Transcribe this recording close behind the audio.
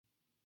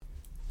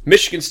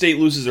Michigan State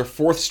loses their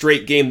fourth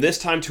straight game, this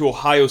time to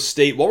Ohio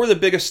State. What were the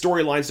biggest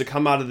storylines to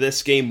come out of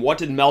this game? What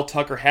did Mel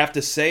Tucker have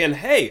to say? And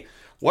hey,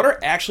 what are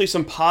actually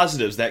some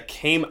positives that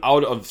came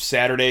out of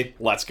Saturday?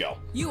 Let's go.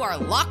 You are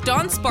Locked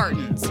On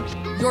Spartans,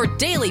 your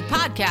daily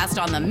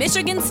podcast on the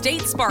Michigan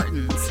State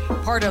Spartans,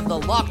 part of the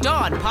Locked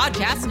On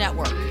Podcast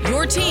Network,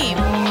 your team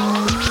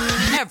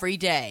every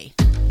day.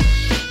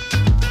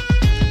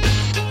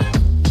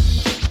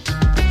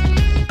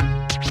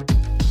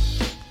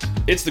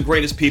 It's the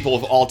greatest people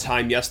of all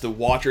time, yes, the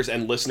watchers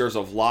and listeners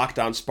of Locked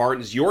On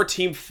Spartans, your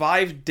team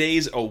 5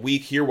 days a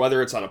week here,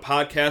 whether it's on a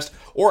podcast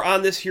or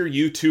on this here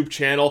YouTube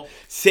channel.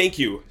 Thank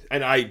you,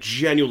 and I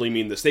genuinely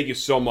mean this, thank you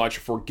so much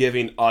for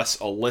giving us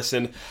a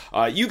listen.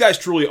 You guys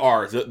truly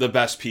are the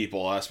best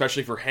people,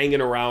 especially for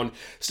hanging around,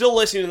 still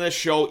listening to this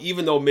show,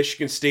 even though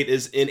Michigan State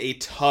is in a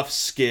tough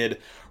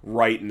skid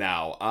right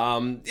now.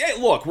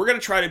 Look, we're going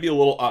to try to be a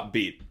little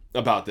upbeat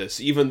about this,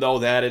 even though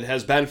that it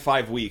has been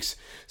 5 weeks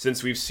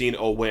since we've seen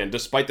a win,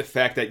 despite the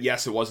fact that,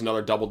 yes, it was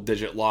another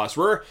double-digit loss.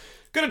 We're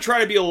going to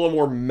try to be a little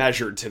more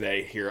measured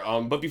today here.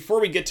 But before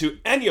we get to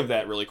any of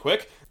that really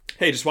quick,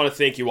 hey, just want to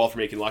thank you all for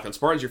making Locked On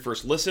Spartans your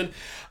first listen.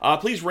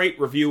 Please rate,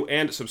 review,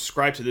 and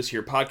subscribe to this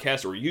here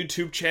podcast or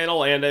YouTube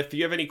channel. And if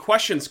you have any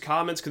questions,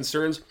 comments,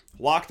 concerns,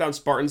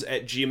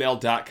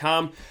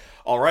 lockedonspartans@gmail.com.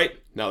 All right,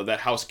 now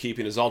that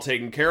housekeeping is all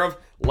taken care of,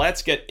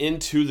 let's get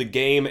into the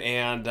game.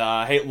 And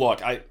hey,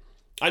 look,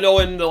 I know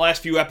in the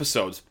last few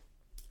episodes,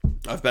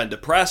 I've been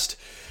depressed,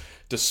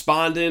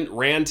 despondent,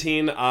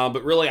 ranting,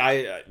 but really,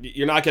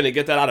 you're not going to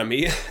get that out of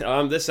me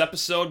this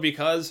episode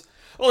because,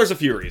 well, there's a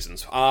few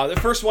reasons. The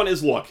first one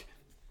is, look,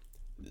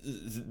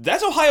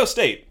 that's Ohio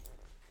State.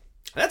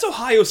 That's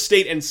Ohio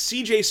State and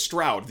C.J.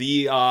 Stroud,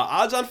 the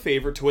odds-on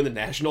favorite to win the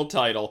national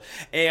title,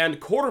 and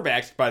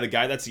quarterbacked by the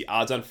guy that's the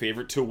odds-on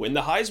favorite to win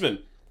the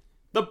Heisman.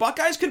 The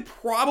Buckeyes could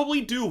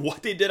probably do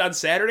what they did on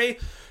Saturday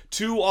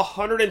to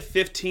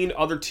 115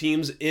 other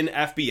teams in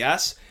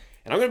FBS.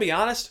 And I'm going to be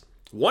honest,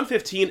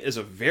 115 is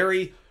a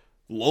very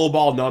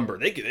low-ball number.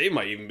 They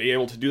might even be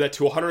able to do that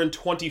to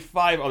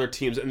 125 other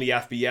teams in the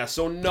FBS.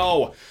 So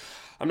no,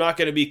 I'm not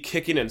going to be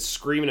kicking and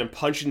screaming and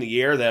punching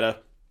the air that a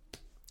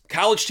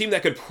college team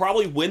that could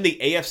probably win the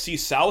AFC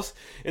South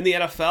in the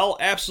NFL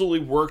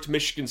absolutely worked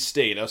Michigan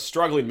State, a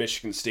struggling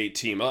Michigan State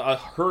team, a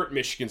hurt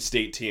Michigan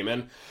State team.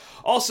 And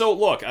also,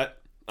 look,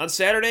 on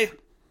Saturday,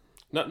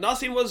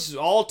 nothing was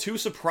all too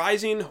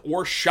surprising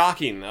or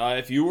shocking.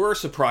 If you were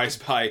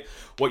surprised by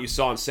what you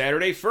saw on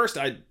Saturday, first,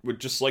 I would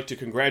just like to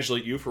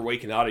congratulate you for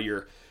waking out of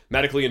your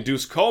medically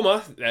induced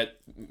coma that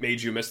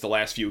made you miss the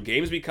last few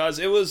games, because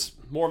it was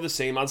more of the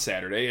same on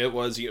Saturday. It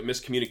was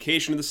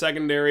miscommunication in the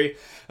secondary,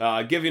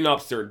 giving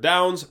up third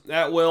downs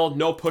at will,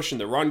 no push in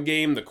the run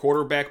game. The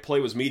quarterback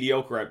play was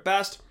mediocre at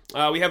best.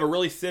 We have a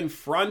really thin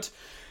front.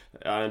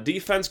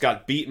 Defense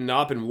got beaten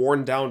up and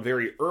worn down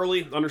very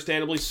early,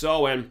 understandably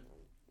so, and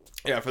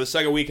yeah, for the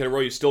second week in a row,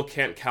 you still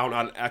can't count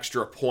on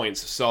extra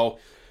points. So,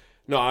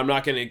 no, I'm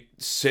not going to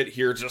sit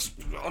here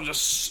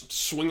just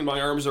swinging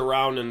my arms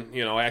around and,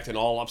 acting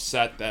all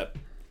upset that,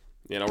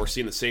 we're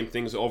seeing the same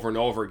things over and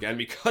over again,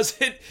 because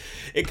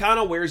it kind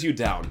of wears you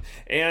down.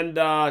 And,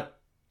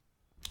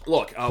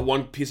 look,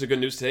 one piece of good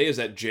news today is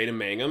that Jaden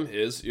Mangham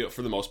is,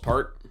 for the most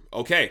part,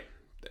 okay.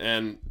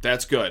 And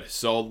that's good.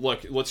 So,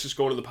 look, let's just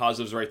go into the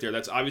positives right there.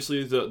 That's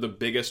obviously the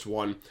biggest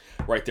one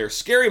right there.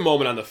 Scary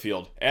moment on the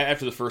field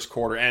after the first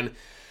quarter. And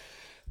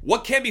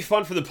what can be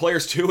fun for the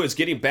players, too, is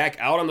getting back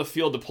out on the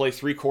field to play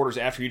 3 quarters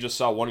after you just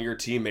saw one of your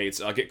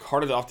teammates get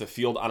carted off the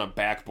field on a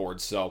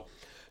backboard. So,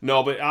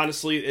 no, but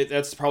honestly,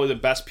 that's probably the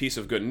best piece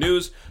of good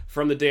news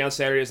from the day on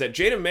Saturday, is that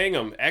Jaden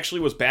Mangham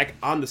actually was back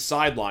on the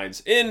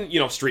sidelines in,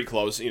 street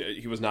clothes.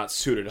 He was not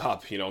suited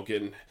up,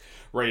 getting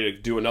ready to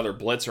do another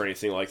blitz or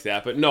anything like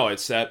that. But no,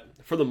 it's that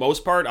for the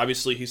most part,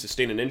 obviously he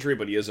sustained an injury,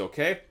 but he is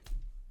okay.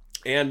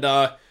 And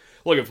look,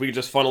 if we could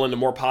just funnel into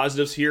more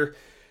positives here,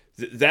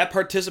 that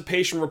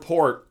participation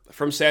report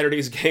from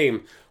Saturday's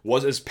game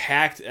was as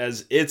packed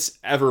as it's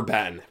ever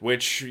been,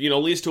 which,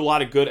 leads to a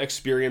lot of good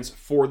experience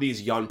for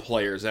these young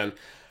players. And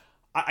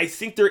I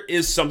think there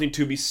is something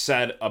to be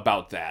said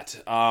about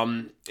that.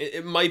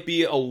 It might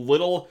be a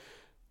little...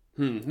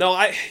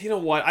 No, you know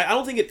what? I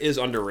don't think it is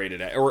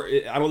underrated, or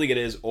I don't think it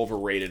is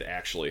overrated,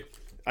 actually.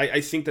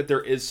 I think that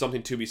there is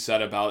something to be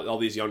said about all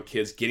these young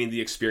kids getting the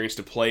experience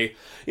to play,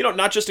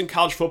 not just in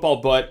college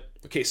football, but,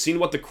 seeing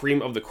what the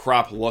cream of the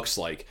crop looks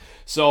like.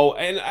 So,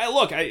 and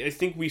I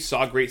think we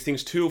saw great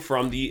things, too,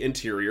 from the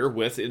interior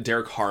with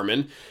Derek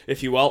Harmon,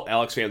 if you will,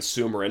 Alex Van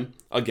Sumeren.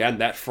 Again,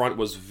 that front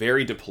was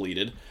very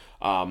depleted,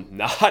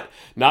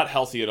 not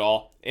healthy at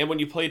all. And when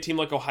you play a team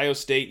like Ohio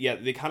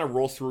State, they kind of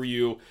roll through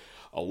you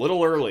a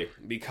little early,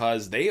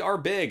 because they are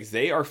big,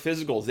 they are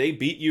physical, they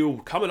beat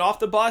you coming off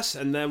the bus,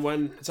 and then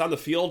when it's on the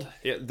field,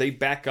 they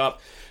back up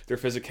their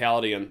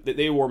physicality, and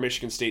they wore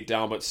Michigan State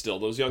down, but still,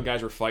 those young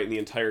guys were fighting the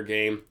entire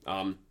game.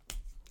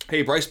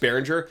 Hey, Bryce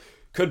Behringer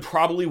could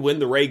probably win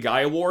the Ray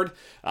Guy Award.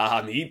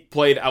 He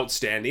played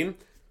outstanding.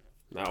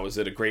 Now, is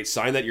it a great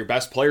sign that your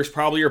best player is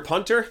probably your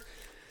punter?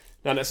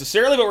 Not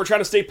necessarily, but we're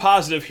trying to stay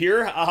positive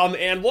here.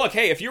 And look,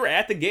 hey, if you were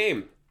at the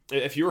game,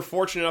 if you were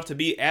fortunate enough to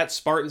be at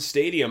Spartan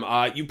Stadium,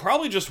 you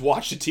probably just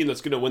watched a team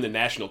that's going to win the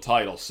national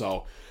title.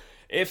 So,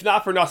 if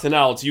not for nothing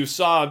else, you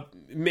saw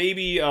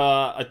maybe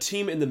a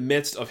team in the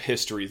midst of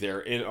history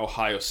there in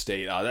Ohio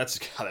State.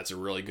 That's a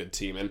really good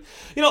team. And,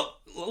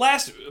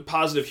 last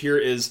positive here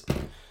is,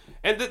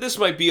 and this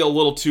might be a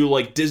little too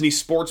like Disney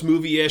sports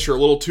movie-ish or a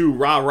little too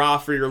rah-rah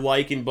for your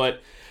liking, but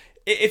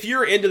if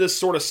you're into this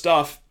sort of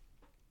stuff,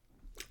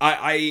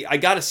 I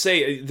gotta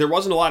say, there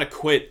wasn't a lot of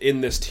quit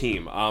in this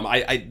team.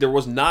 There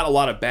was not a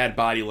lot of bad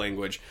body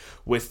language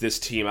with this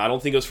team. I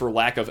don't think it was for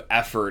lack of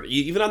effort,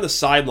 even on the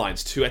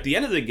sidelines too. At the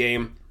end of the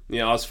game,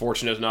 I was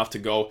fortunate enough to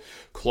go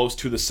close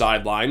to the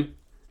sideline,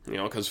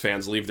 because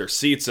fans leave their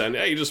seats, and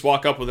you just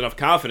walk up with enough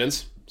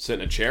confidence, sit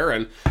in a chair,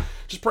 and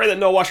just pray that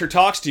no washer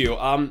talks to you.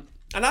 And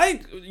I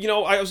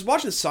was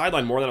watching the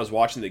sideline more than I was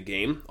watching the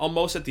game,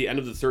 almost at the end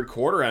of the third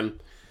quarter, and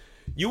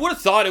you would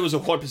have thought it was a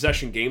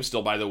one-possession game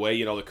still, by the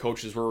way. The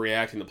coaches were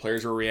reacting, the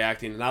players were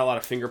reacting, not a lot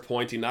of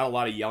finger-pointing, not a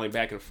lot of yelling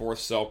back and forth.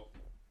 So,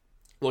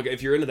 look,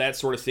 if you're into that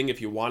sort of thing,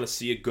 if you want to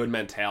see a good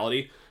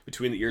mentality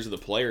between the ears of the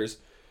players,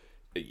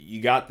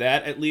 you got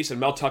that at least. And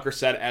Mel Tucker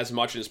said as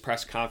much in his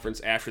press conference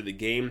after the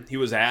game. He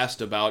was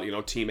asked about,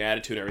 team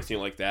attitude and everything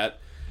like that.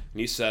 And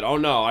he said, oh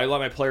no, I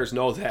let my players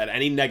know that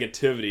any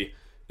negativity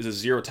is a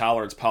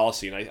zero-tolerance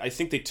policy. And I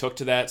think they took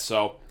to that.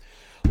 So,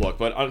 look,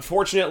 but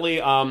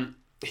unfortunately,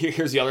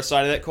 here's the other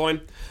side of that coin.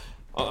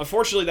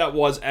 Unfortunately, that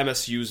was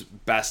MSU's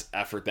best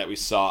effort that we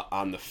saw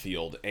on the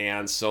field.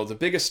 And so the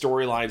biggest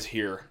storylines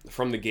here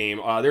from the game,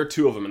 there are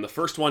two of them. And the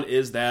first one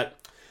is that,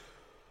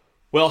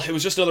 well, it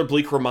was just another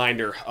bleak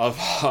reminder of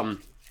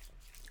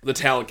the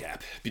talent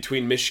gap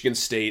between Michigan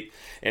State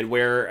and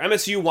where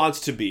MSU wants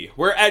to be,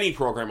 where any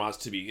program wants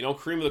to be.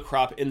 Cream of the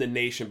crop in the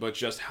nation, but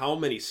just how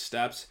many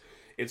steps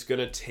it's going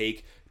to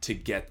take to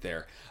get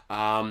there.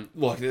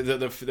 Look,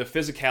 the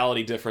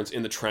physicality difference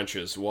in the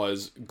trenches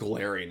was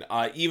glaring.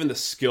 Even the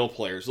skill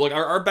players. Look,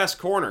 our best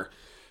corner,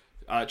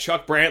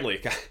 Chuck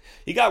Brantley,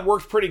 he got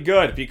worked pretty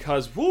good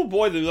because, whoo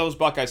boy, those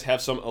Buckeyes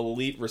have some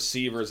elite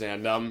receivers.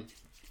 And,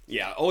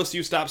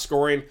 OSU stopped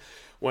scoring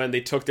when they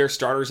took their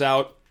starters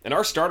out. And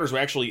our starters were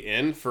actually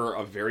in for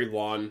a very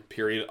long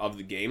period of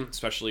the game,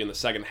 especially in the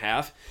second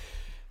half.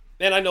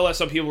 And I know that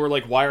some people were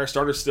like, why are our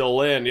starters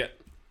still in? Yeah,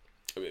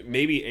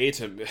 maybe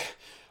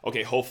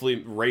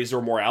hopefully raise their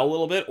morale a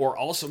little bit, or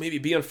also maybe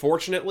B,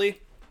 unfortunately,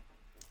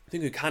 I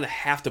think we kind of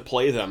have to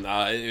play them.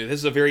 This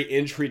is a very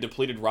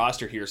injury-depleted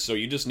roster here, so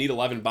you just need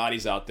 11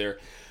 bodies out there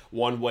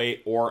one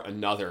way or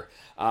another.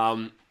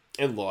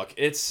 And look,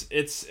 it's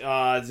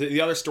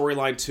the other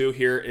storyline too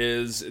here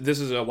is, this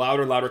is a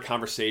louder and louder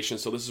conversation,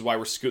 so this is why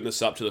we're scooting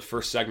this up to the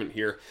first segment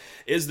here,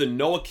 is the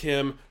Noah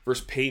Kim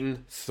versus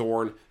Peyton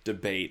Thorne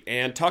debate.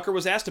 And Tucker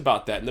was asked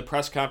about that in the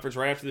press conference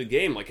right after the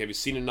game, like, have you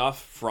seen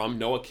enough from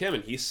Noah Kim?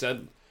 And he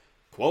said,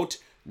 quote,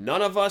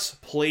 none of us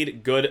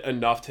played good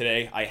enough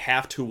today. I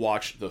have to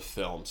watch the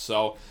film.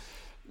 So,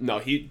 no,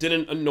 he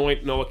didn't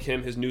anoint Noah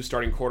Kim his new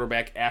starting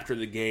quarterback after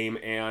the game.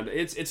 And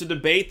it's a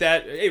debate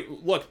that,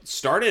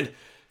 started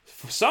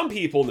for some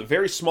people in the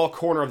very small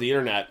corner of the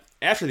internet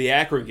after the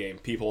Akron game.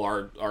 People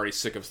are already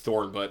sick of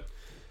Thorne. But,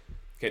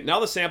 okay, now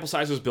the sample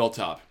size was built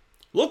up.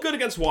 Looked good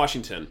against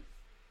Washington.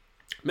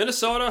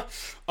 Minnesota,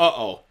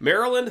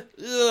 Maryland,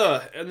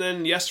 and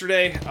then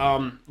yesterday,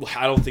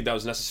 I don't think that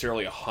was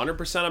necessarily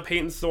 100% on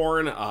Peyton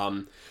Thorne.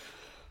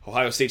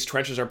 Ohio State's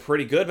trenches are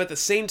pretty good, but at the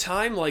same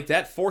time, like,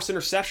 that forced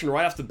interception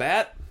right off the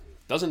bat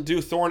doesn't do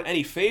Thorne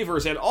any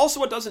favors. And also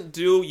what doesn't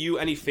do you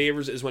any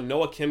favors is when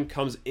Noah Kim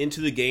comes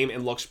into the game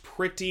and looks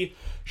pretty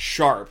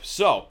sharp.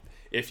 So,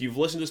 if you've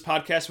listened to this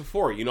podcast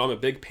before, you know I'm a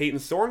big Peyton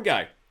Thorne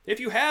guy. If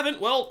you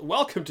haven't, well,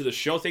 welcome to the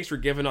show. Thanks for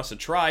giving us a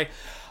try.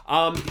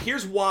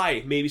 Here's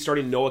why maybe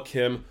starting Noah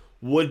Kim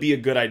would be a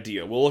good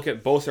idea. We'll look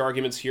at both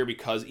arguments here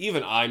because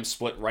even I'm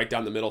split right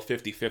down the middle,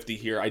 50-50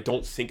 here. I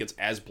don't think it's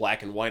as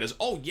black and white as,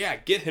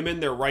 get him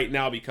in there right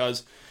now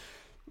because,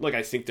 look,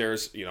 I think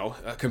there's,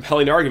 a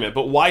compelling argument.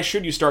 But why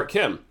should you start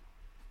Kim?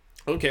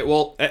 Okay,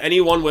 well,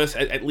 anyone with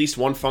at least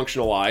one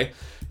functional eye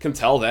can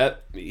tell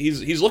that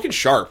he's looking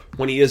sharp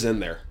when he is in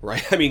there,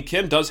 right? I mean,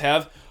 Kim does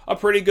have a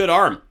pretty good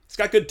arm. He's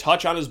got good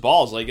touch on his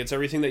balls. Like, it's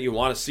everything that you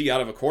want to see out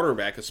of a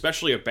quarterback,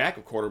 especially a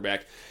backup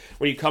quarterback,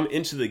 when you come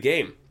into the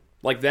game.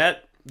 Like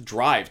that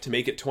drive to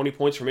make it 20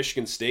 points for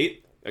Michigan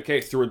State. Okay,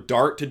 threw a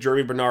dart to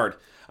Jeremy Bernard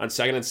on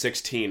 2nd and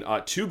 16.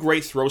 Two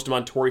great throws to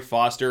Montorie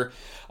Foster.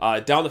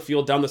 Down the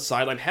field, down the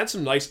sideline. Had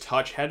some nice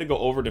touch. Had to go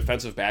over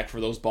defensive back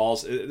for those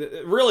balls.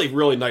 Really,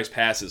 really nice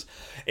passes.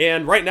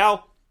 And right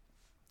now,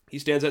 he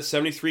stands at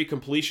 73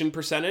 completion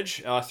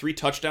percentage. 3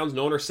 touchdowns,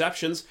 no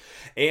interceptions.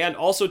 And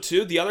also,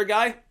 too, the other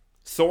guy,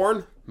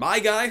 Thorne, my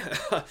guy,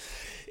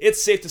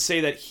 it's safe to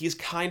say that he's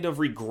kind of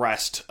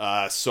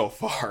regressed so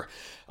far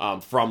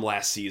from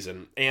last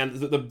season. And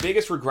the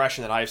biggest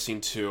regression that I've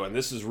seen too, and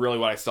this is really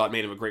what I thought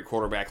made him a great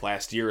quarterback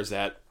last year, is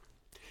that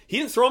he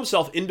didn't throw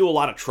himself into a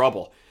lot of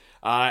trouble.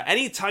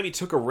 Anytime he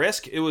took a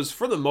risk, it was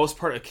for the most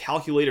part a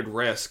calculated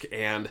risk.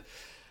 And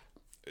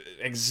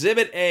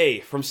Exhibit A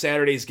from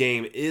Saturday's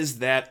game is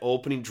that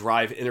opening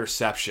drive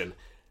interception.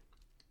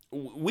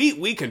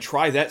 We can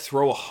try that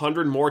throw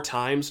 100 more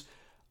times.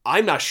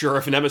 I'm not sure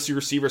if an MSU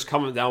receiver is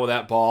coming down with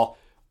that ball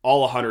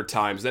all 100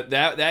 times.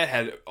 That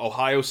had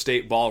Ohio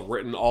State ball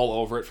written all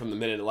over it from the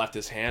minute it left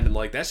his hand, and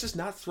like that's just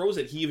not throws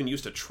that he even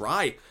used to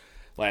try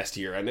last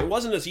year. And it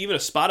wasn't even a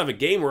spot of a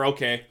game where,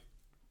 okay,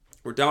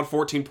 we're down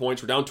 14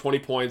 points, we're down 20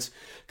 points,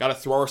 got to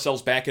throw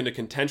ourselves back into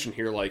contention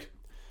here. Like,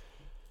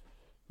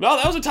 no,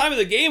 that was a time of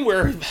the game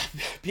where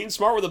being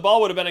smart with the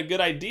ball would have been a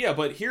good idea.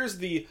 But here's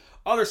the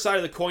other side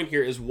of the coin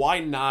here is why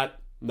not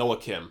Noah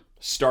Kim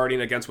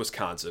starting against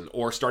Wisconsin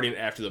or starting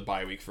after the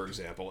bye week, for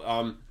example.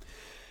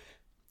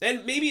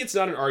 And maybe it's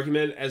not an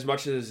argument as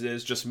much as it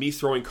is just me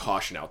throwing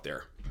caution out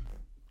there.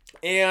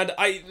 And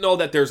I know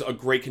that there's a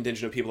great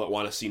contingent of people that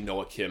want to see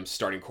Noah Kim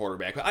starting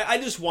quarterback. I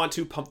just want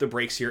to pump the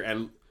brakes here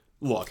and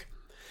look.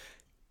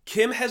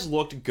 Kim has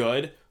looked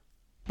good,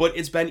 but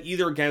it's been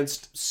either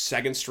against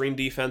second-string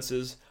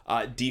defenses,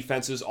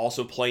 defenses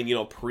also playing,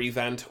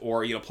 prevent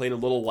or, playing a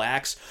little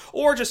lax,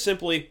 or just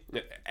simply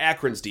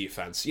Akron's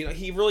defense.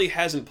 He really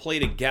hasn't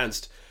played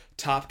against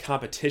top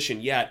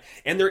competition yet,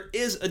 and there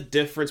is a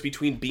difference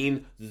between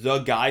being the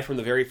guy from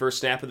the very first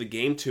snap of the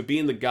game to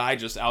being the guy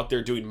just out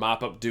there doing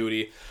mop-up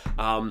duty,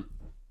 and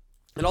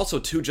also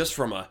too just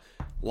from a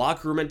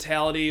locker room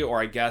mentality or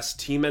I guess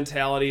team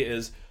mentality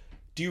is,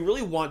 do you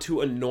really want to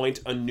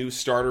anoint a new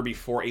starter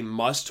before a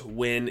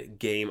must-win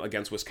game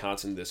against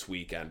Wisconsin this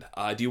weekend?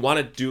 Do you want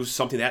to do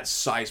something that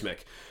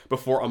seismic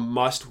before a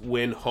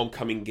must-win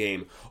homecoming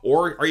game?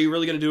 Or are you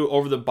really going to do it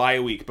over the bye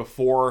week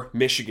before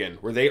Michigan,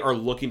 where they are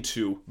looking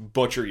to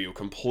butcher you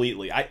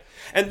completely?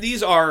 And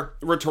these are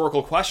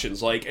rhetorical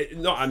questions.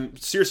 No, I'm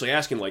seriously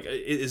asking,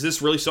 is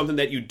this really something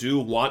that you do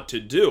want to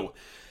do?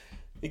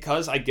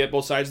 Because I get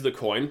both sides of the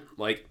coin.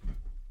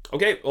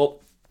 Okay, well,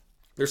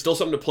 there's still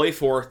something to play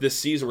for this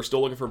season. We're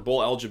still looking for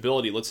bowl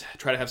eligibility. Let's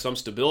try to have some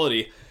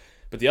stability.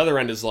 But the other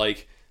end is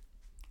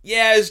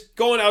is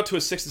going out to a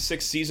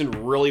 6-6 season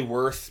really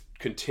worth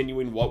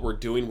continuing what we're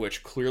doing,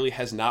 which clearly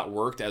has not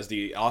worked as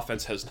the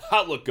offense has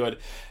not looked good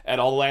at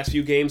all the last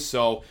few games.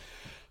 So,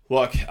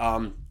 look,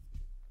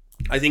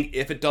 I think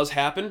if it does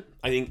happen,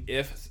 I think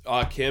if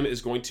Kim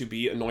is going to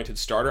be anointed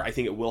starter, I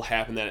think it will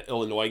happen in that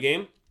Illinois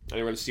game. And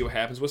we're going to see what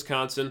happens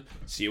Wisconsin,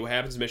 see what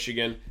happens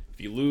Michigan.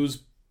 If you lose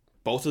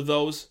both of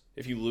those,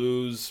 if you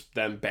lose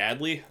them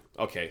badly,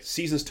 okay,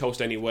 season's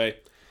toast anyway.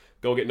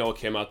 Go get Noah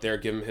Kim out there,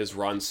 give him his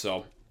run.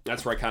 So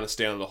that's where I kind of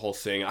stand on the whole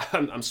thing.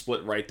 I'm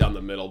split right down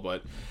the middle,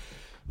 but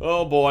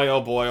oh boy,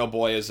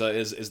 is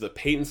the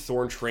Peyton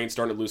Thorne train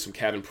starting to lose some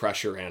cabin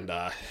pressure, and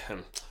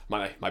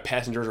my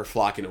passengers are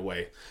flocking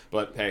away.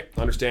 But hey,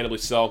 understandably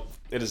so,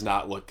 it does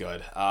not look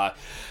good.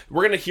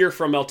 We're going to hear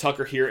from Mel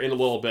Tucker here in a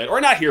little bit,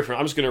 or not hear from him.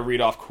 I'm just going to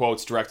read off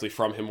quotes directly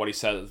from him, what he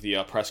said at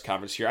the press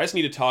conference here. I just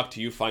need to talk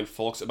to you fine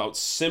folks about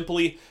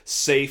Simply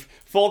Safe.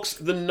 Folks,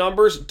 the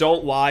numbers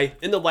don't lie.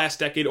 In the last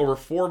decade, over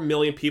 4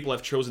 million people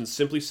have chosen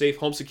Simply Safe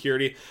Home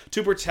Security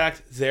to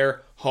protect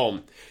their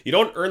home. You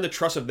don't earn the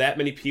trust of that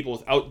many people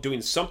without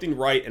doing something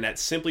right, and at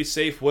Simply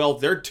Safe, well,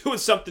 they're doing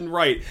something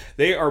right.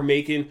 They are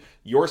making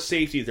your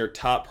safety their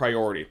top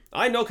priority.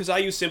 I know because I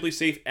use Simply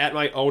Safe at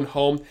my own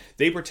home.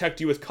 They protect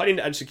you with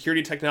cutting-edge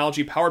security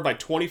technology powered by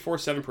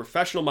 24/7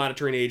 professional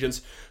monitoring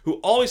agents who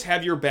always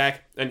have your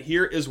back, and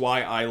here is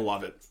why I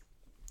love it.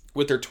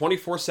 With their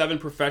 24/7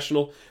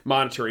 professional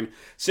monitoring,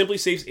 Simply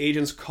Safe's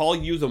agents call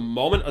you the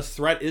moment a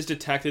threat is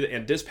detected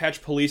and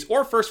dispatch police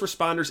or first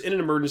responders in an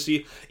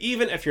emergency,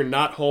 even if you're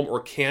not home or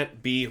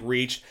can't be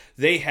reached.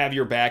 They have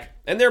your back,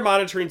 and their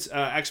monitoring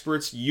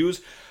experts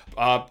use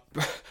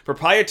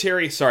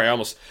proprietary, sorry, I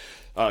almost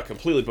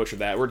completely butchered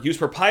that word. Use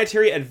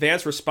proprietary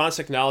advanced response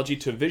technology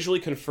to visually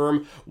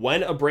confirm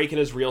when a break-in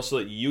is real so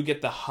that you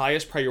get the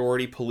highest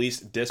priority police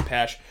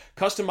dispatch.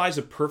 Customize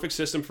a perfect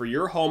system for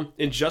your home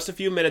in just a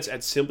few minutes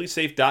at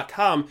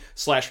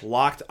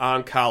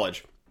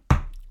simplysafe.com/lockedoncollege.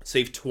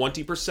 Save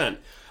 20%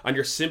 on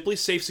your Simply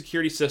Safe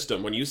security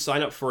system when you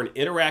sign up for an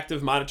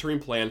interactive monitoring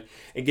plan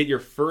and get your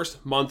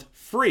first month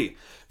free.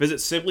 Visit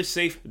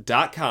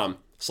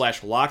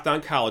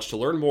simplysafe.com/lockedoncollege to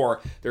learn more.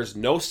 There's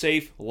no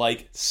safe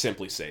like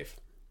Simply Safe.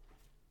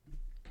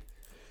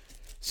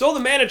 So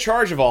the man in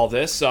charge of all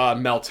this,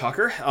 Mel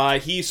Tucker,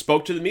 he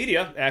spoke to the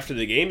media after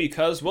the game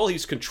because, well,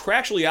 he's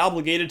contractually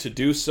obligated to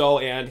do so,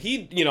 and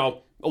he,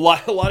 a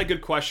lot of good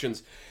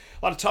questions,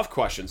 a lot of tough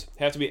questions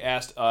have to be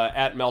asked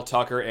at Mel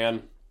Tucker,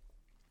 and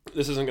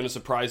this isn't going to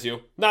surprise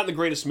you. Not in the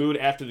greatest mood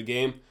after the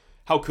game.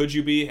 How could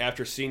you be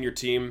after seeing your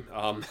team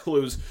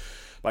lose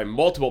by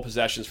multiple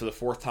possessions for the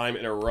fourth time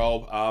in a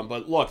row?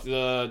 But look,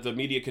 the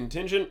media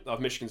contingent of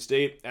Michigan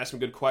State asked some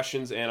good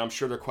questions, and I'm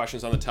sure there are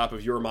questions on the top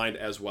of your mind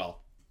as well.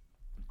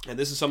 And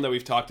this is something that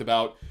we've talked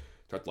about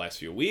throughout the last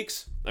few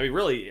weeks. I mean,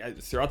 really,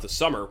 throughout the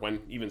summer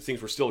when even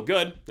things were still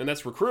good, and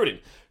that's recruiting.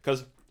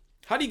 Because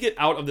how do you get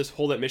out of this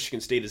hole that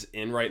Michigan State is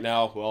in right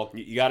now? Well,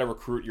 you got to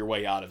recruit your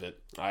way out of it.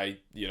 I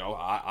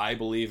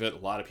believe it. A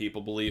lot of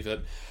people believe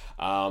it.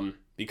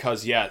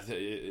 Because,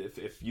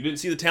 if you didn't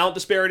see the talent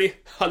disparity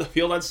on the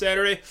field on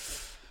Saturday,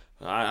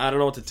 I don't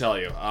know what to tell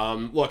you.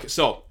 Look,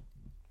 so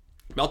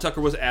Mel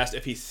Tucker was asked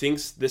if he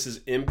thinks this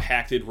has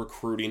impacted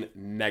recruiting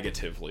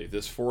negatively,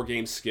 this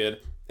 4-game skid.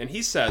 And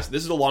he says,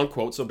 this is a long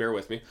quote, so bear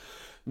with me.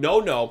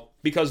 No,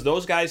 because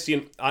these guys see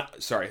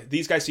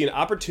an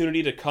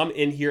opportunity to come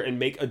in here and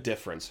make a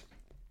difference.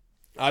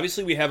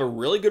 Obviously, we have a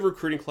really good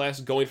recruiting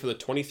class going for the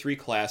 23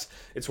 class.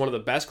 It's one of the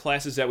best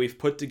classes that we've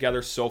put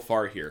together so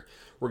far here.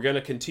 We're going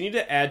to continue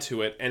to add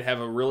to it and have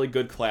a really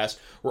good class.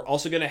 We're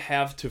also going to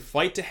have to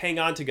fight to hang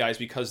on to guys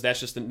because that's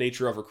just the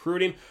nature of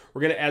recruiting.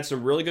 We're going to add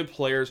some really good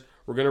players.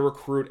 We're going to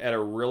recruit at a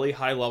really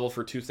high level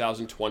for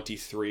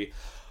 2023.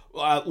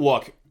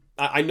 Look,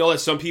 I know that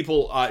some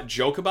people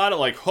joke about it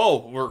like,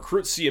 oh,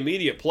 recruits see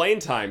immediate playing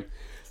time.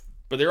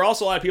 But there are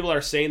also a lot of people that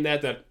are saying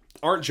that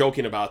aren't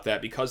joking about that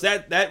because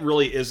that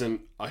really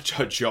isn't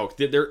a joke.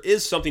 There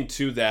is something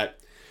to that.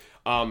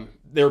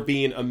 There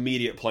being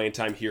immediate playing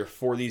time here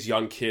for these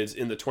young kids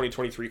in the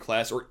 2023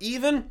 class or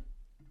even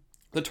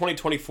the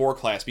 2024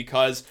 class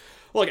because,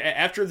 look,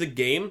 after the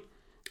game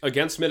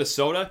against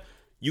Minnesota,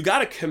 you got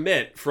to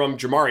commit from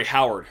Jamari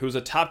Howard, who's a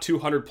top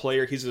 200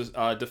 player. He's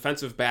a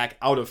defensive back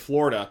out of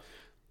Florida.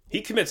 He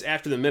commits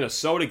after the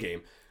Minnesota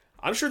game.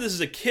 I'm sure this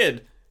is a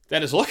kid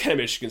that is looking at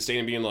Michigan State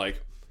and being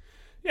like,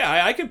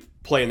 yeah, I could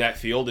play in that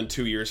field in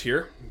 2 years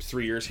here,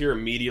 3 years here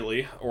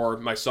immediately, or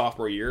my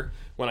sophomore year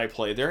when I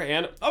played there.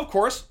 And, of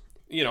course,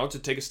 to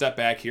take a step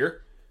back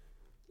here,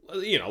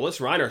 let's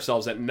remind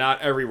ourselves that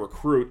not every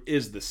recruit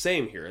is the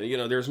same here.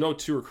 There's no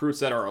two recruits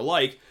that are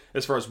alike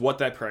as far as what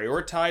they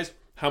prioritize,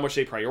 how much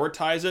they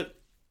prioritize it.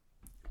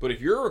 But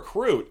if you're a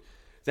recruit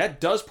that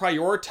does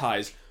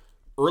prioritize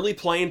early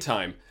playing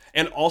time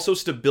and also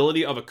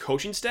stability of a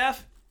coaching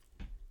staff,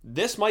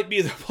 this might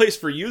be the place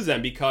for you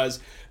then because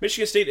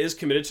Michigan State is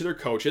committed to their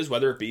coaches,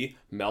 whether it be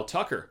Mel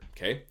Tucker.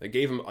 Okay, they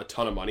gave him a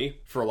ton of money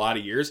for a lot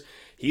of years.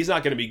 He's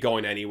not going to be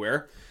going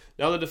anywhere.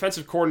 Now, the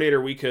defensive coordinator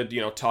we could,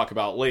 talk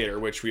about later,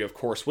 which we of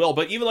course will.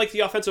 But even like the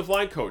offensive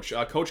line coach,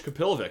 Coach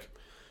Kapilovic,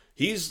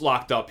 he's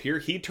locked up here.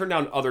 He turned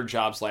down other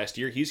jobs last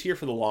year. He's here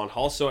for the long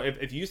haul. So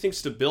if you think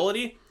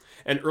stability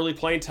and early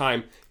playing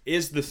time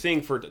is the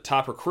thing for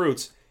top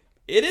recruits,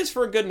 it is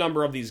for a good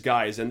number of these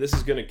guys, and this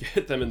is going to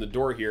get them in the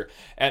door here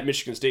at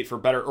Michigan State for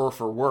better or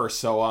for worse.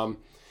 So,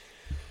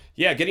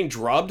 getting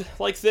drubbed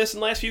like this in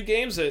the last few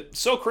games, it's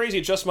so crazy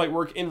it just might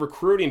work in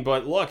recruiting.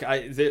 But look,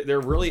 there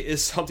really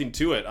is something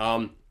to it.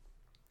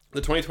 The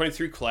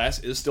 2023 class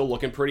is still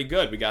looking pretty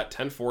good. We got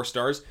 10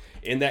 4-stars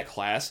in that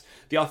class.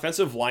 The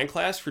offensive line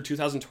class for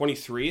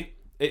 2023,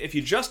 if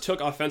you just took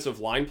offensive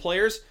line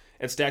players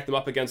and stacked them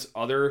up against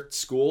other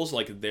schools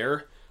like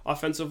their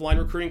offensive line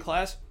recruiting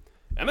class,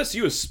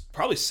 MSU is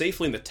probably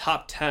safely in the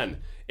top 10,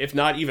 if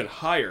not even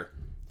higher,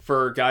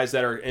 for guys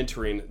that are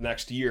entering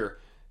next year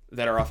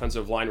that are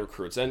offensive line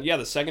recruits. And yeah,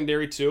 the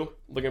secondary too,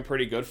 looking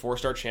pretty good.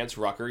 4-star Chance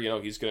Rucker,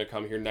 he's going to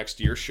come here next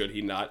year should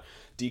he not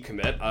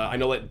decommit. I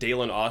know that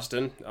Dalen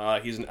Austin,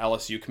 he's an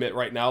LSU commit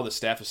right now. The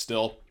staff is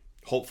still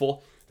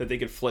hopeful that they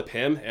could flip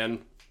him. And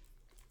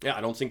yeah,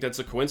 I don't think that's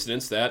a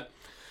coincidence that,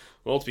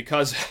 well, it's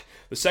because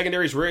the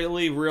secondary is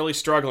really, really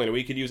struggling and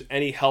we could use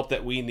any help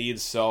that we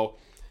need. So,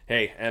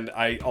 hey, and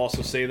I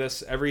also say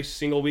this every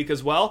single week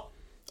as well.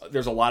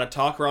 There's a lot of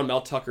talk around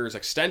Mel Tucker's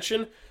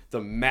extension, the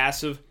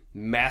massive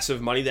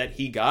money that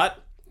he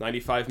got,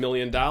 $95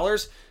 million.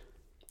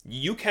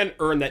 You can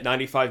earn that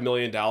 $95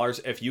 million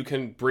if you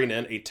can bring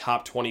in a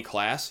top 20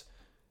 class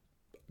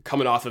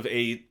coming off of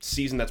a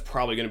season that's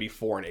probably going to be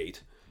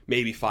 4-8,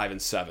 maybe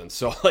 5-7.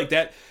 So like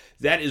that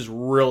is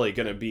really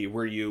going to be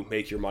where you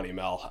make your money,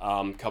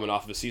 Mel, coming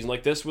off of a season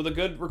like this with a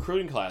good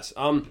recruiting class.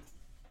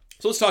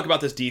 So let's talk about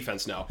this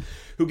defense now,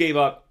 who gave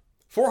up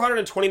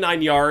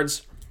 429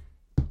 yards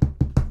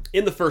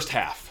in the first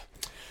half.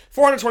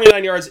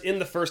 429 yards in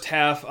the first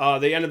half.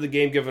 They ended the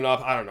game giving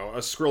up, a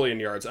skrillion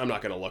yards. I'm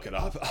not going to look it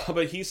up.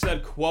 But he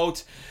said,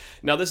 quote,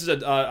 now this is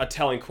a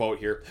telling quote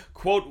here.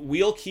 Quote,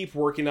 we'll keep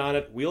working on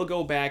it. We'll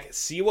go back,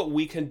 see what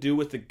we can do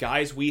with the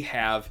guys we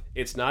have.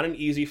 It's not an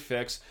easy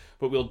fix,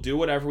 but we'll do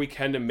whatever we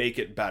can to make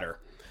it better.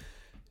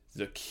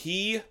 The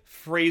key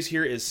phrase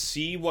here is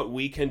see what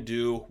we can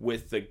do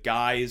with the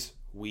guys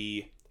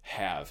we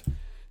have.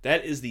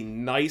 That is the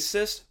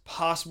nicest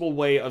possible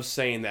way of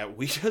saying that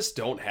we just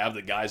don't have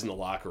the guys in the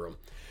locker room.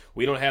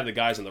 We don't have the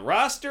guys on the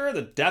roster,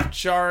 the depth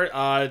chart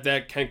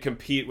that can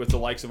compete with the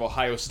likes of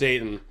Ohio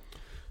State and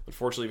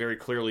unfortunately very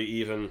clearly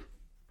even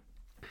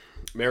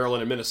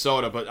Maryland and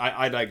Minnesota, but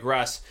I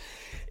digress.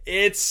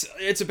 It's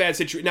a bad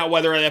situation. Now,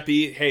 whether that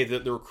be,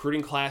 the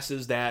recruiting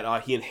classes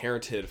that he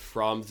inherited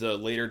from the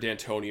later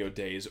D'Antonio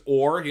days,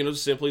 or,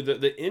 simply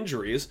the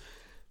injuries,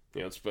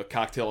 it's a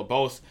cocktail of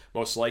both,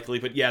 most likely.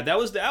 But yeah, that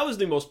was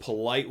the most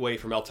polite way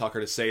for Mel Tucker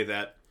to say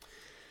that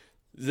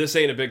this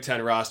ain't a Big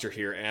Ten roster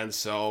here. And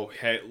so,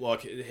 hey,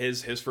 look,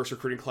 his first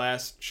recruiting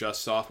class,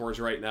 just sophomores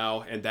right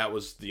now, and that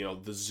was,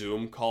 the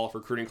Zoom call for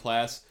recruiting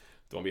class.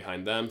 The one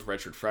behind them,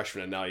 redshirt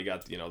freshman, and now you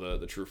got,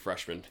 the true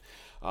freshman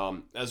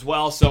as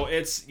well. So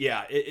it's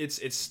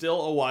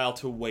still a while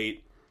to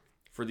wait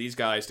for these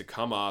guys to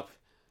come up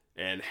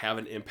and have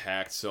an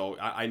impact. So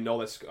I know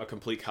that's a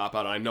complete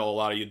cop-out. I know a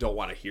lot of you don't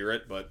want to hear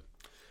it, but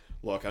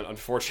look,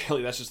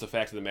 unfortunately, that's just the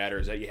fact of the matter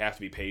is that you have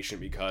to be patient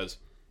because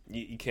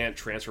you can't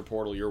transfer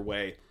portal your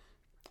way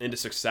into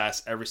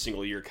success every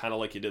single year, kind of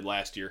like you did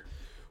last year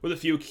with a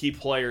few key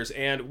players.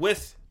 And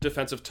with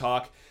defensive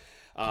talk,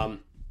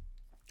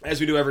 as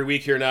we do every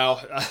week here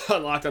now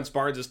on Locked On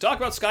Spartans, is talk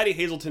about Scotty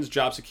Hazelton's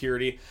job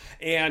security.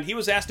 And he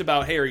was asked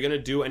about, hey, are you going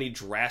to do any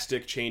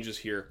drastic changes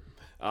here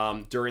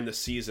during the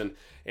season?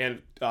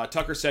 And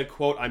Tucker said,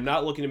 quote, "I'm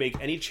not looking to make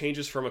any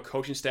changes from a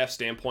coaching staff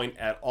standpoint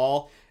at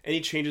all.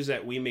 Any changes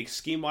that we make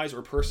scheme-wise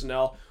or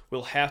personnel,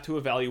 we'll have to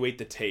evaluate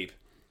the tape."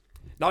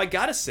 Now, I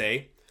gotta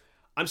say,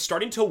 I'm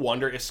starting to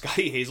wonder if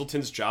Scotty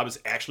Hazelton's job is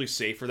actually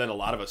safer than a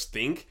lot of us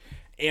think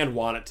and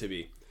want it to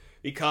be.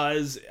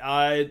 Because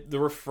the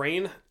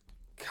refrain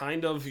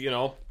kind of,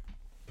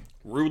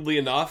 rudely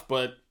enough,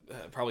 but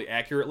probably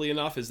accurately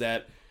enough, is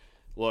that,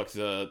 look,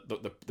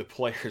 the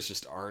players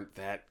just aren't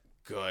that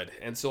good.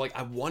 And so,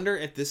 I wonder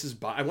if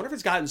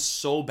it's gotten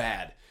so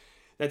bad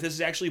that this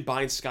is actually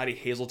buying Scotty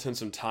Hazelton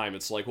some time.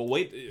 It's like, well,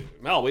 wait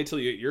till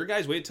your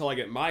guys, wait till I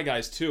get my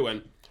guys too.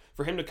 And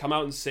for him to come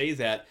out and say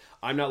that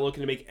I'm not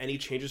looking to make any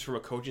changes from a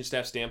coaching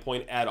staff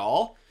standpoint at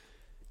all,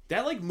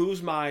 that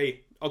moves my,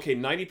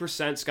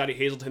 90% Scotty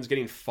Hazelton's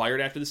getting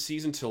fired after the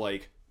season to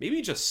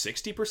maybe just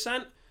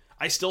 60%.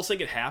 I still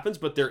think it happens,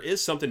 but there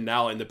is something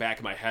now in the back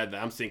of my head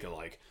that I'm thinking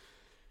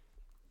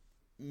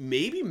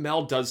maybe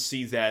Mel does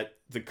see that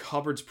the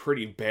cupboard's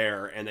pretty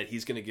bare and that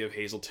he's going to give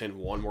Hazelton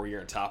one more year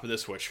on top of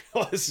this, which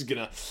that's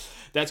going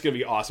to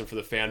be awesome for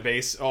the fan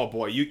base. Oh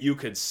boy, you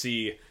could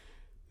see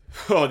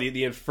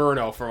the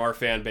inferno from our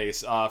fan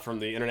base from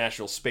the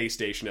International Space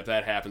Station if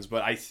that happens,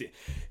 but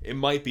it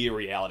might be a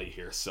reality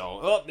here.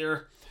 So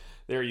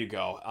there you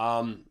go.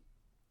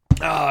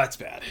 It's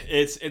bad.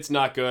 It's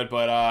not good,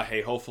 but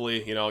hey,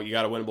 hopefully you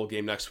got a winnable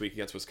game next week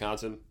against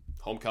Wisconsin,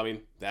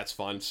 homecoming. That's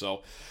fun.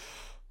 So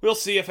we'll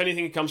see if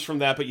anything comes from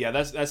that. But yeah,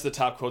 that's the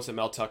top quotes that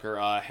Mel Tucker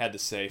had to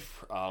say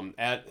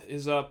at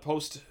his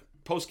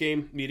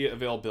post-game media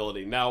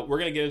availability. Now, we're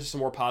going to get into some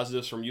more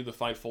positives from you, the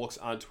fine folks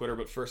on Twitter,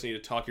 but first I need to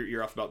talk your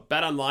ear off about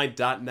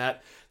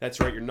betonline.net. That's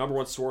right, your number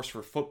one source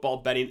for football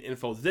betting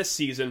info this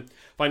season.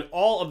 Find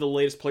all of the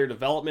latest player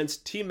developments,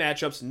 team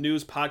matchups,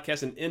 news,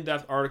 podcasts, and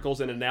in-depth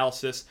articles and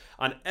analysis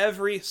on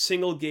every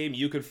single game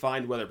you could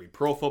find, whether it be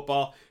pro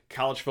football,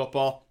 college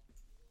football.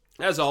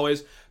 As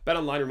always,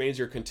 BetOnline remains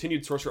your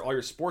continued source for all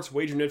your sports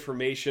wagering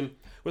information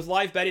with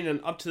live betting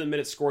and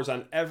up-to-the-minute scores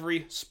on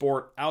every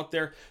sport out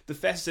there. The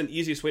fastest and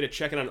easiest way to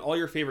check in on all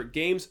your favorite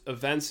games,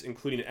 events,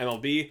 including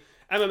MLB,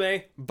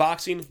 MMA,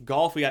 boxing,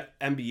 golf. We got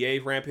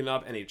NBA ramping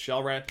up,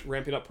 NHL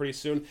ramping up pretty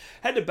soon.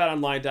 Head to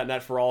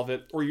betonline.net for all of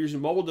it, or use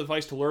your mobile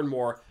device to learn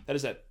more. That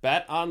is at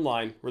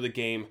BetOnline, where the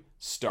game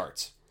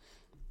starts.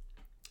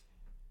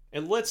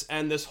 And let's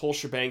end this whole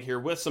shebang here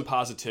with some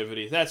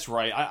positivity. That's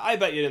right. I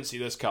bet you didn't see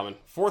this coming.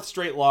 Fourth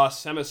straight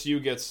loss.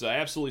 MSU gets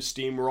absolutely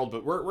steamrolled,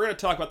 but we're going to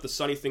talk about the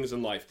sunny things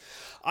in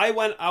life. I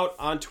went out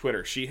on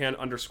Twitter,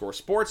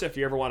 Sheehan_sports, if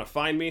you ever want to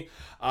find me.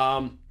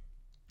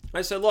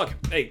 I said, look,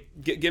 hey,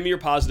 give me your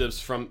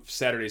positives from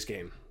Saturday's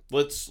game.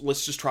 Let's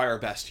just try our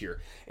best here.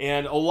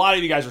 And a lot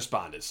of you guys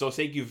responded. So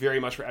thank you very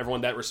much for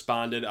everyone that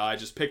responded. I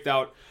just picked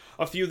out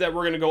a few that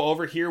we're going to go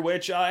over here,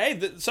 which, hey,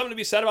 something to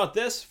be said about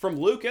this from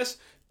Lucas.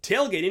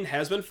 Tailgating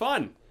has been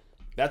fun.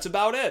 That's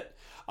about it.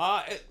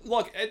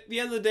 Look, at the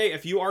end of the day,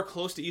 if you are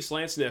close to East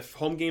Lansing, if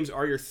home games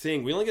are your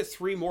thing, we only get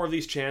 3 more of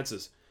these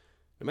chances.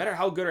 No matter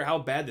how good or how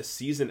bad the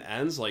season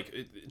ends,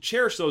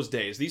 cherish those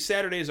days. These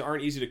Saturdays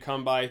aren't easy to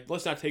come by.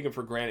 Let's not take them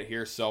for granted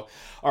here. So,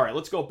 all right,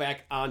 let's go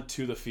back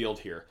onto the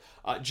field here.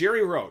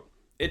 Jerry wrote,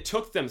 it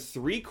took them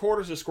 3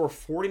 quarters to score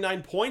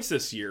 49 points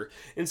this year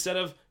instead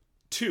of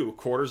 2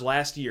 quarters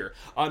last year.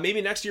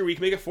 Maybe next year we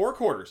can make it 4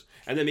 quarters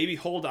and then maybe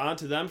hold on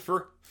to them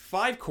for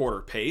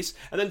 5-quarter pace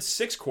and then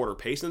 6-quarter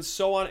pace and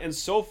so on and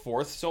so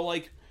forth. So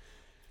in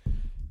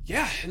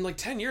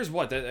 10 years,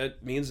 that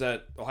means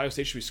that Ohio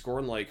State should be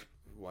scoring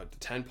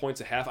 10 points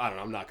a half. I don't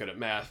know. I'm not good at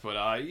math,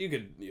 but you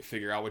could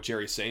figure out what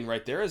Jerry's saying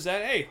right there is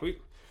that, hey, we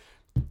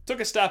took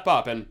a step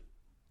up. And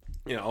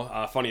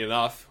funny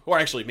enough, or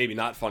actually maybe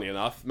not funny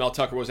enough, Mel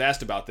Tucker was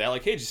asked about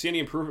that. Hey, did you see any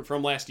improvement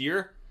from last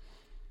year?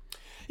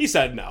 He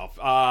said no.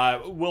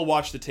 We'll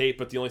watch the tape,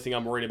 but the only thing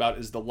I'm worried about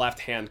is the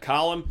left-hand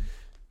column,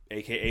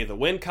 a.k.a. the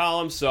win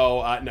column.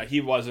 So, no,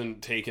 he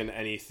wasn't taking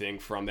anything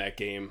from that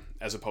game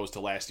as opposed to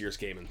last year's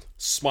game and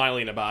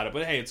smiling about it.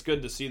 But, hey, it's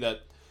good to see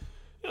that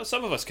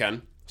some of us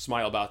can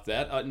smile about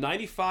that.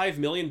 $95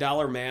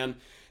 million man.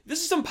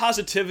 This is some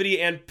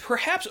positivity and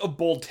perhaps a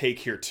bold take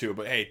here, too.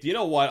 But, hey, you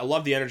know what? I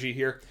love the energy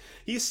here.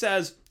 He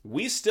says,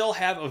 we still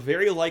have a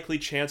very likely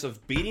chance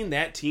of beating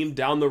that team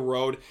down the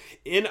road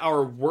in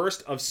our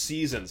worst of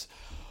seasons.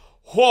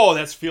 Whoa,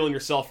 that's feeling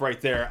yourself right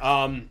there.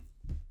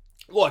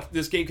 Look,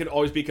 this game could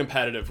always be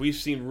competitive. We've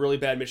seen really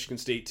bad Michigan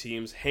State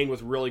teams hang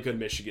with really good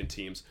Michigan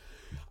teams.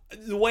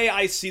 The way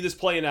I see this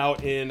playing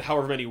out in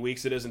however many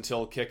weeks it is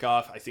until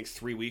kickoff, I think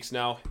 3 weeks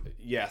now.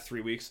 Yeah,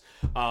 3 weeks.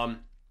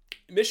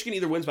 Michigan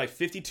either wins by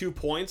 52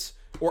 points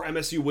or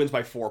MSU wins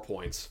by 4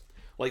 points.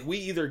 Like, we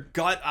either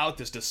gut out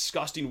this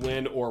disgusting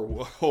win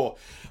or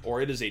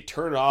it is a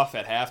turn it off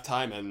at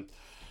halftime and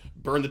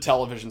burn the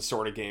television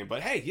sort of game.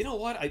 But hey, you know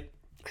what?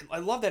 I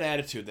love that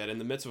attitude that in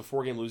the midst of a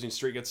 4-game losing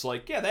streak, it's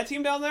like, yeah, that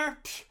team down there,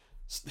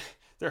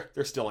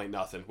 there still ain't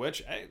nothing.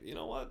 Which, hey, you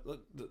know what?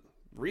 The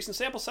recent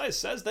sample size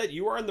says that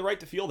you are in the right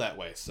to feel that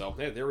way. So,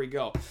 hey, there we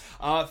go.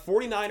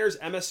 49ers,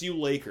 MSU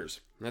Lakers.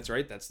 That's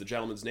right. That's the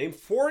gentleman's name.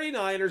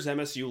 49ers,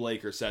 MSU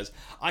Lakers says,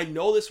 I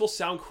know this will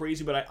sound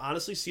crazy, but I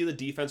honestly see the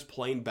defense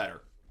playing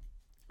better.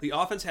 The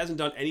offense hasn't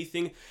done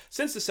anything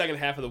since the second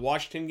half of the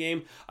Washington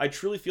game. I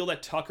truly feel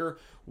that Tucker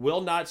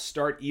will not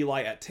start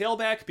Eli at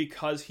tailback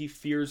because he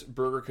fears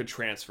Berger could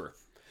transfer.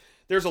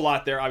 There's a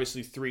lot there.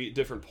 Obviously, 3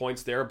 different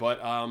points there, but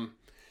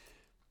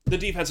the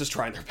defense is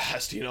trying their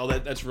best. You know,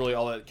 that's really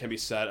all that can be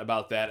said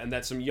about that, and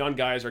that some young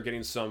guys are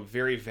getting some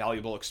very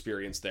valuable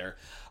experience there.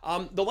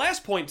 The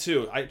last point,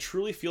 too, I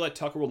truly feel that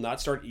Tucker will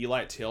not start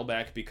Eli at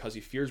tailback because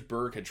he fears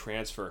Berger could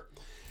transfer.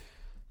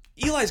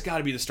 Eli's got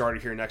to be the starter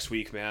here next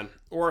week, man.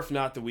 Or if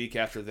not, the week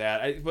after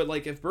that. But,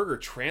 like, if Berger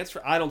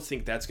transfer, I don't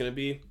think that's going to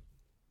be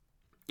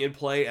in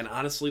play. And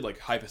honestly, like,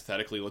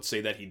 hypothetically, let's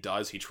say that he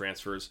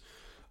transfers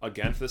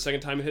again for the second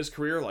time in his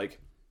career. Like,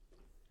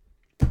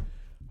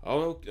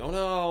 oh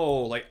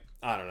no. Like,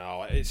 I don't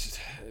know. It's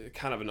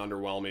kind of an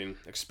underwhelming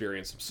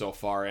experience so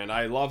far. And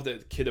I love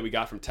the kid that we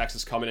got from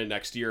Texas coming in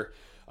next year.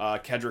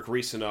 Kedrick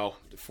Reesano,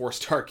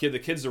 4-star kid. The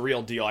kid's the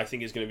real deal. I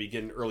think he's going to be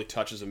getting early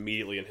touches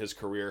immediately in his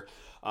career.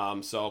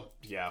 So,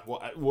 yeah,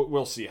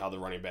 we'll see how the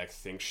running back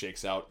thing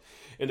shakes out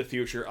in the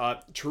future.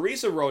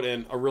 Teresa wrote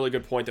in a really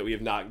good point that we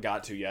have not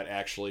got to yet,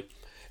 actually.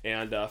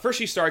 And first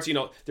she starts,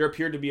 there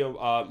appeared to be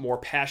a more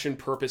passion,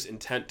 purpose,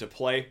 intent to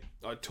play.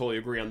 I totally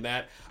agree on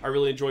that. I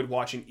really enjoyed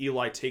watching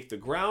Eli take the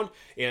ground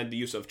and the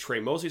use of Trey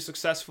Mosley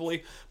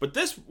successfully. But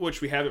this, which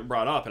we haven't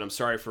brought up, and I'm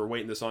sorry for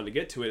waiting this on to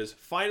get to it, is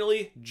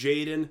finally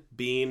Jayden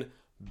being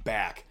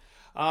back.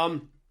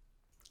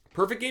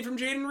 Perfect game from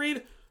Jayden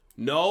Reed?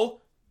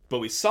 No. But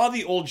we saw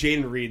the old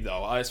Jayden Reed,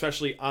 though,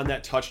 especially on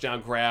that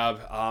touchdown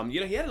grab. He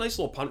had a nice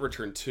little punt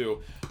return,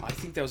 too. I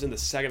think that was in the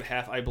second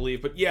half, I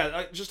believe. But,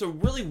 yeah, just a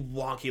really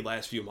wonky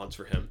last few months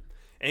for him.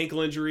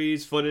 Ankle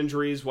injuries, foot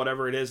injuries,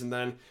 whatever it is, and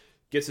then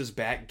gets his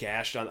back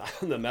gashed on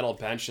the metal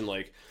bench. And,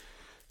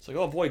 it's like,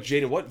 oh, boy,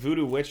 Jayden, what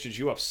voodoo witch did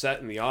you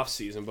upset in the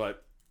offseason?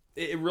 But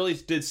it really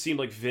did seem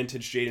like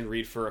vintage Jayden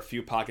Reed for a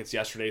few pockets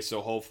yesterday, so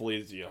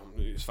hopefully,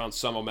 he's found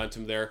some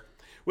momentum there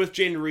with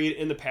Jayden Reed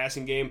in the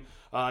passing game.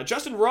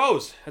 Justin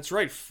Rose, that's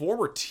right,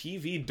 former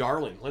TV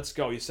darling. Let's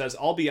go. He says,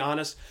 I'll be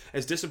honest,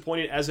 as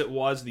disappointing as it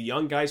was, the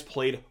young guys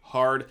played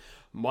hard.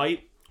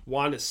 Might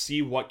want to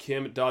see what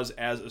Kim does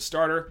as a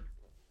starter.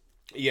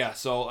 Yeah,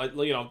 so,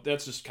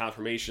 that's just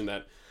confirmation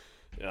that,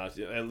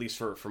 at least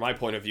for my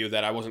point of view,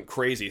 that I wasn't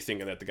crazy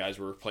thinking that the guys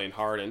were playing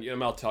hard. And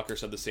Mel Tucker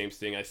said the same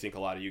thing. I think a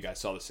lot of you guys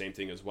saw the same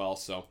thing as well,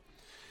 so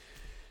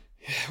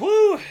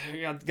woo!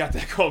 Got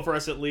that going for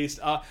us at least.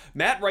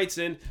 Matt writes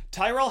in,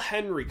 Tyrell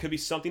Henry could be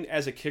something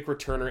as a kick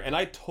returner, and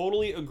I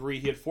totally agree.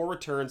 He had 4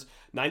 returns,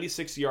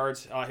 96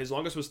 yards. His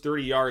longest was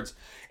 30 yards.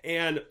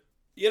 And,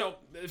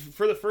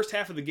 for the first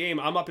half of the game,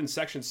 I'm up in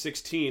section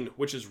 16,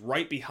 which is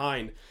right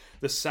behind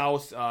the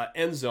south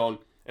end zone.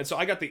 And so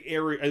I got the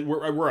area,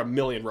 we're a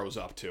million rows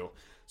up too.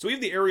 So we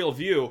have the aerial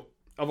view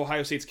of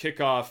Ohio State's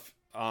kickoff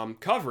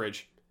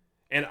coverage.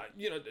 And,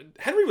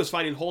 Henry was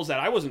finding holes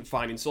that I wasn't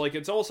finding. So,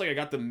 it's almost like I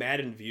got the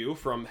Madden view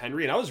from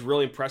Henry. And I was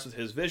really impressed with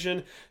his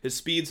vision, his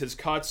speeds, his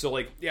cuts. So,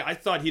 I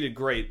thought he did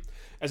great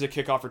as a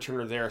kickoff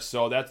returner there.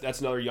 So,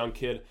 that's another young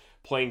kid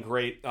playing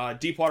great.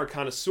 Deepwater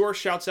Connoisseur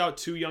shouts out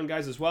 2 young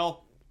guys as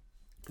well.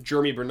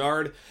 Jeremy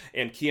Bernard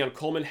and Keon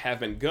Coleman have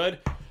been good.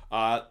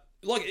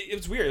 Look, it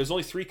was weird. It was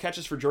only 3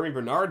 catches for Jeremy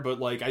Bernard. But,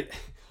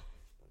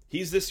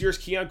 he's this year's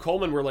Keon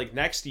Coleman, where,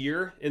 next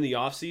year in the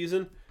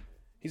offseason,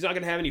 he's not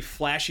going to have any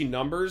flashy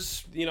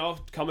numbers,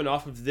 coming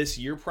off of this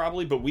year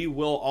probably, but we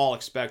will all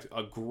expect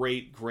a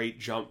great, great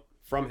jump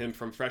from him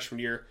from freshman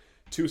year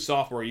to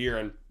sophomore year,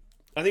 and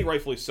I think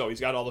rightfully so. He's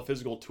got all the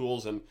physical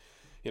tools and,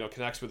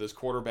 connects with his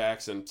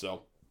quarterbacks, and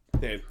so,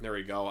 hey, there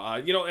we go.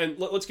 And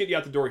let's get you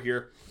out the door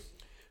here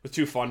with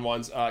 2 fun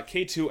ones.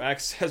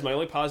 K2X says, my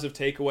only positive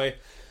takeaway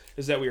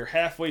is that we are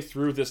halfway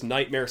through this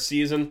nightmare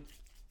season.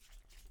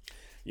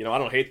 I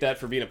don't hate that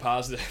for being a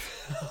positive.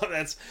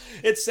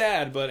 It's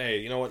sad, but hey,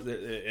 you know what?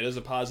 It is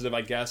a positive,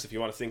 I guess, if you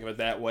want to think of it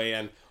that way.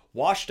 And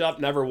Washed Up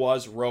Never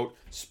Was wrote,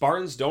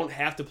 Spartans don't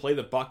have to play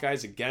the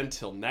Buckeyes again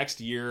till next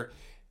year.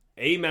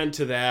 Amen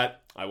to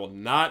that. I will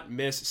not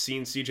miss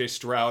seeing CJ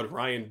Stroud,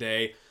 Ryan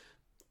Day.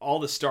 All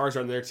the stars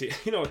are on their team.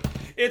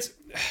 It's...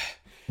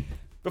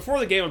 Before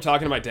the game, I'm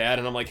talking to my dad,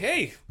 and I'm like,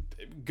 hey,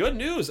 good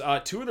news.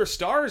 2 of their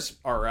stars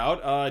are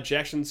out.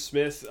 Jackson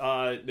Smith,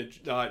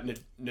 Najigba,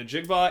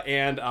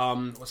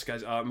 and what's the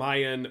guy's?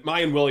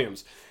 Mayan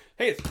Williams.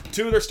 Hey,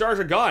 2 of their stars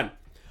are gone.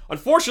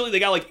 Unfortunately, they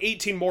got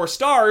 18 more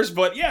stars,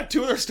 but yeah,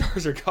 2 of their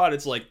stars are gone.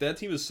 It's that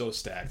team is so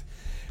stacked.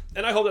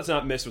 And I hope that's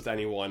not missed with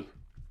anyone.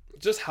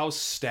 just how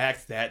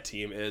stacked that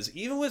team is.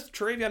 Even with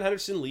Travion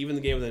Henderson leaving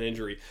the game with an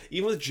injury,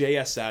 even with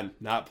JSN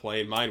not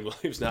playing, Mine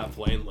Williams not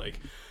playing, like,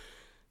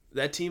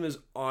 that team is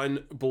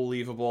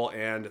unbelievable.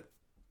 And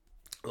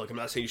look, I'm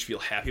not saying you should feel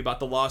happy about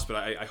the loss, but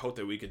I hope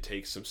that we could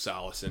take some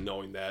solace in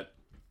knowing that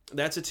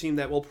that's a team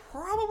that will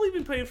probably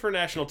be playing for a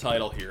national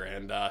title here.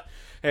 And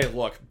hey,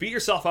 look, beat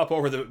yourself up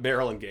over the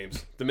Maryland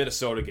games, the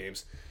Minnesota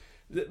games.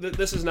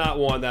 This is not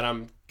one that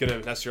I'm going to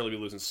necessarily be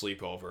losing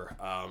sleep over,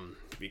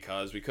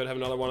 because we could have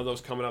another one of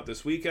those coming up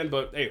this weekend.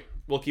 But hey,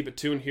 we'll keep it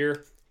tuned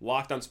here.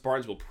 Locked on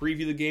Spartans. We'll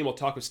preview the game. We'll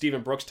talk with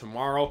Stephen Brooks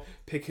tomorrow,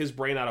 pick his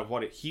brain out of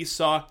what he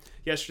saw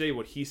yesterday,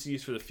 what he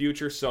sees for the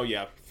future. So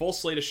yeah, full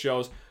slate of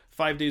shows,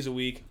 5 days a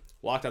week.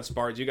 Locked on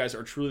Spartans. You guys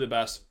are truly the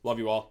best. Love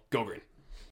you all. Go Green.